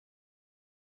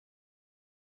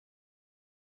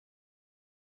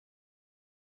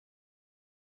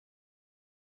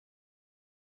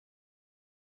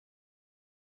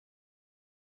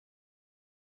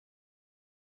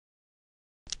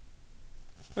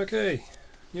Okay,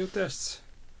 new tests.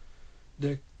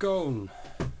 The cone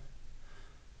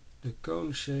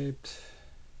shaped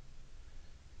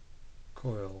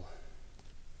coil,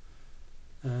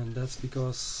 and that's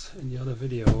because in the other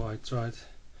video I tried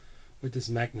with this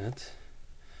magnet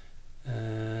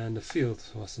and the field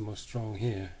was the most strong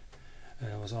here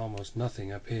and it was almost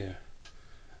nothing up here.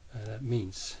 That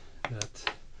means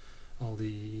that all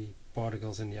the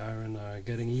particles in the iron are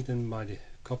getting eaten by the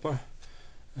copper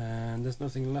and there's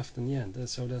nothing left in the end. And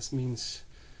so that means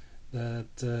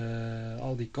that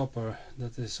all the copper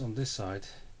that is on this side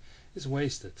is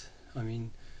wasted. I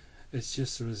mean, it's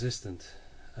just resistant.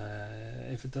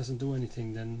 If it doesn't do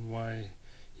anything, then why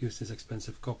use this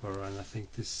expensive copper? And I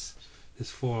think this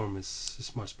form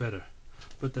is much better.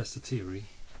 But that's the theory.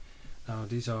 Now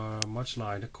these are much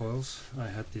lighter coils. I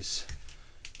had these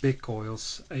big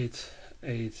coils,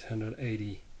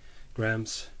 880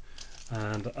 grams,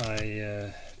 and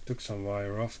I took some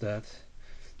wire off that.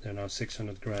 They're now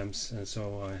 600 grams, and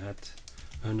so I had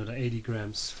 180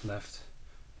 grams left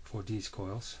for these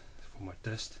coils for my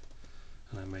test,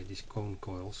 and I made these cone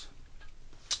coils.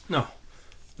 Now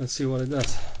let's see what it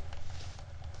does.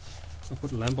 I'll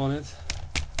put a lamp on it.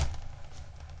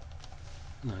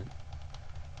 No.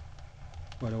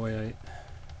 By the way,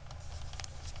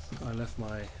 I left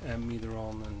my ammeter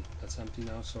on and that's empty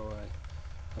now, so I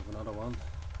have another one.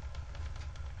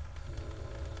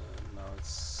 Now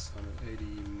it's 180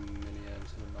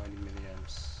 milliamps, 190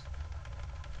 milliamps,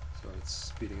 so it's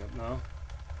speeding up now.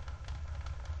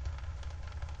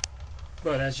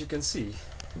 But as you can see,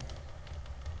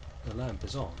 the lamp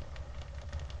is on,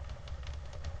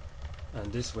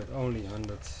 and this with only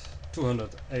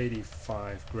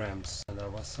 285 grams, and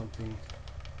that was something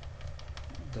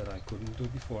that I couldn't do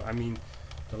before. I mean,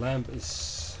 the lamp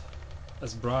is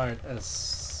as bright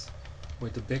as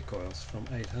with the big coils from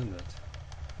 800,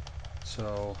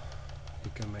 so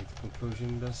you can make the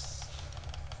conclusion this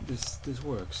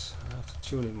works. I have to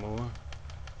tune it more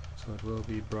so it will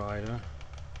be brighter.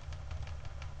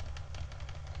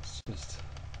 It's just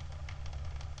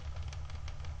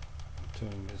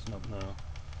turning this knob now.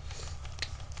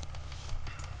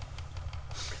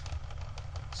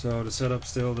 So the setup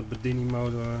still the Bedini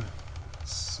motor.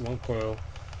 It's one coil.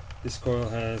 This coil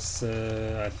has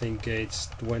I think gauge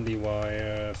 20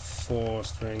 wire, 4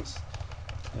 strings,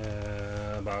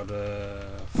 about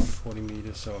 40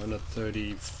 meters, so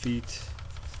 130 feet,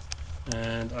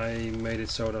 and I made it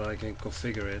so that I can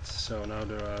configure it. So now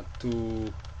there are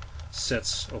 2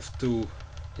 sets of 2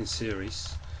 in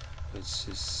series, which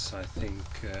is I think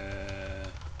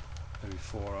maybe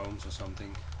 4 ohms or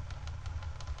something.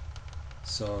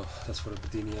 So that's for the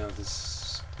Bedini. I have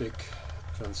this big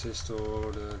transistor,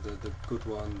 the good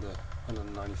one, the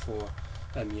 194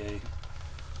 MEA.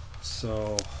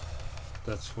 So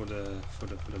that's for the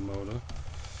motor,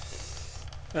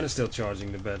 and it's still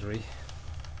charging the battery.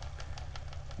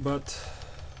 But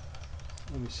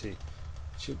let me see, it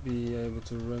should be able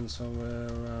to run somewhere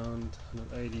around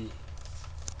 180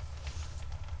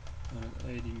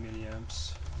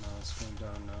 milliamps. Now it's going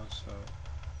down now, so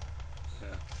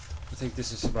yeah, I think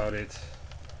this is about it.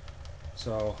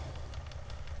 So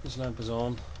this lamp is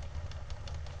on,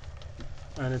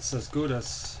 and it's as good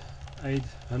as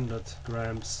 800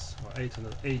 grams or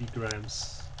 880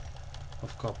 grams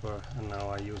of copper, and now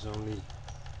I use only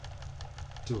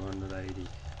 280,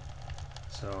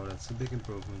 so that's a big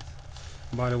improvement.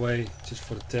 By the way, just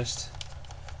for the test,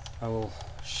 I will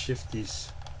shift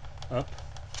these up,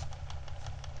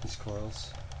 these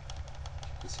coils,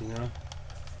 you can see now,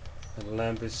 and the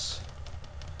lamp is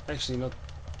actually not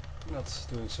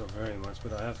doing so very much,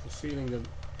 but I have the feeling that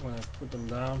when I put them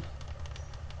down,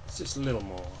 it's just a little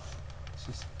more, it's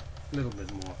just a little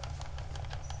bit more.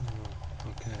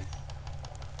 Okay,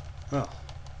 well,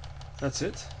 that's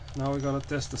it. Now we're gonna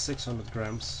test the 600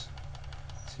 grams,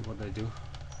 see what they do.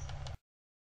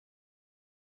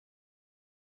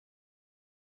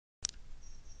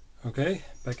 Okay,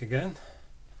 back again.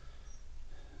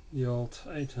 The old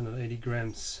 880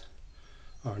 grams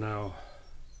are now,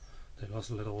 they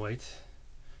lost a little weight,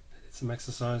 they did some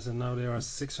exercise, and now they are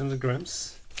 600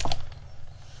 grams.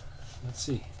 Let's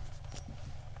see.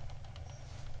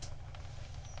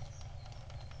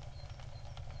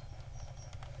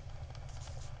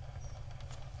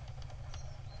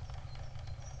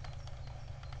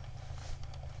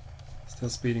 Still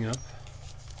speeding up,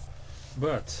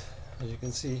 but as you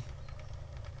can see,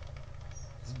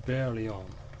 it's barely on.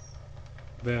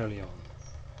 Barely on.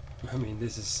 I mean,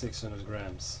 this is 600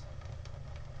 grams,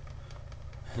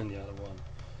 and the other one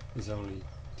is only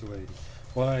 280.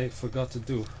 What I forgot to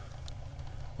do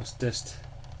was test,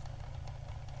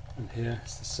 and here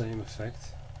is the same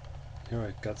effect. here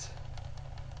I got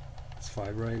it's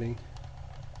vibrating,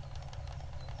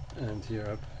 and here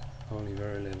up only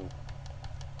very little,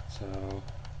 so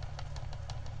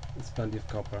it's plenty of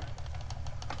copper.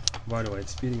 By the way,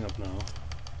 it's speeding up now.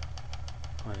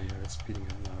 I hear it's speeding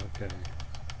up now. Okay,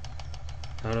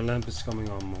 now the lamp is coming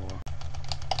on more.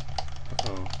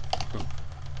 Uh-oh.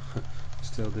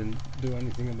 Still didn't do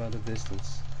anything about the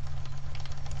distance.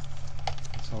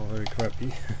 It's all very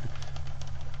crappy.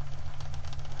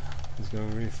 It's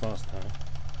going really fast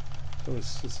now. So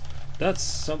that's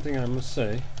something I must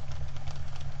say.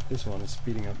 This one is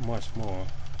speeding up much more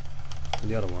than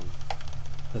the other one.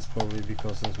 That's probably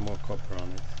because there's more copper on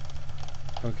it.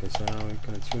 Okay, so now we're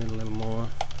going to tune it a little more.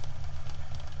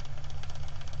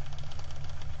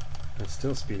 It's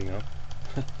still speeding up.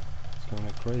 It's going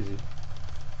like crazy.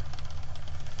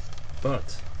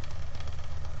 But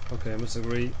okay, I must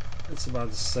agree, it's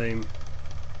about the same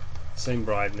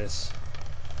brightness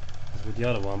as with the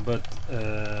other one, but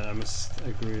I must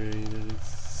agree that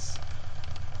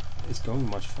it's going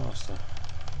much faster.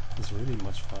 It's really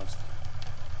much faster.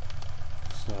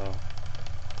 So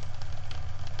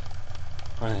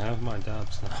I have my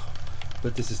doubts now,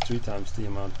 but this is 3 times the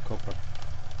amount of copper.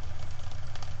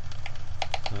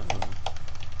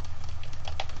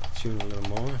 Tune a little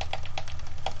more.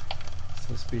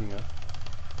 Still speeding up.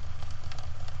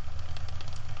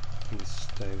 I think it's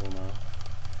stable now.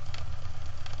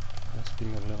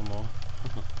 Speeding up a little more.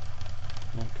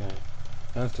 Okay,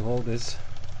 I have to hold this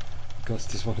because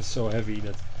this one is so heavy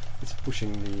that it's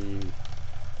pushing the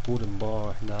wooden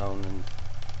bar down and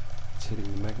it's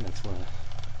hitting the magnets when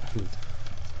I feel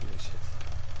holy shit.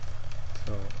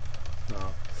 So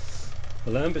now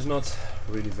the lamp is not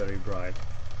really very bright.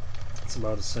 It's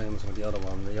about the same as with the other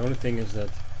one. The only thing is that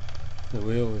the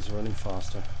wheel is running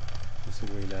faster. Let's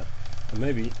agree that. And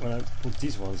maybe when I put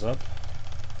these ones up,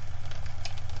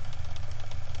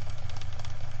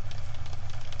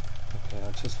 okay,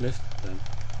 I just lift them.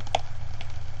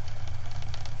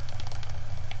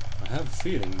 I have a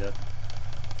feeling that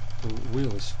the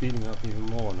wheel is speeding up even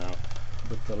more now,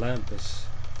 but the lamp is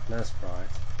less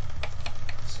bright.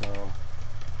 So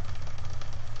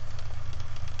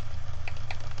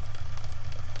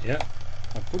yeah,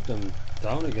 I put them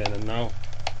down again, and now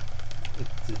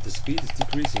the speed is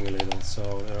decreasing a little, so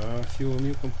there are a few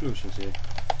new conclusions here.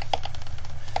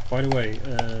 By the way,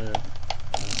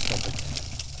 stop it.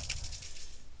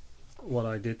 What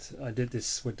I did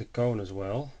this with the cone as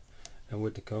well, and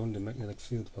with the cone the magnetic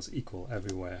field was equal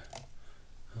everywhere.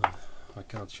 I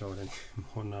cannot show it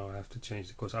anymore now. I have to change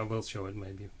it, because I will show it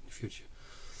maybe in the future,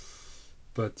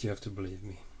 but you have to believe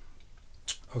me.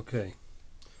 Okay,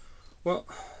 well,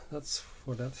 that's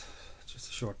for that. Just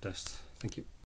a short test. Thank you.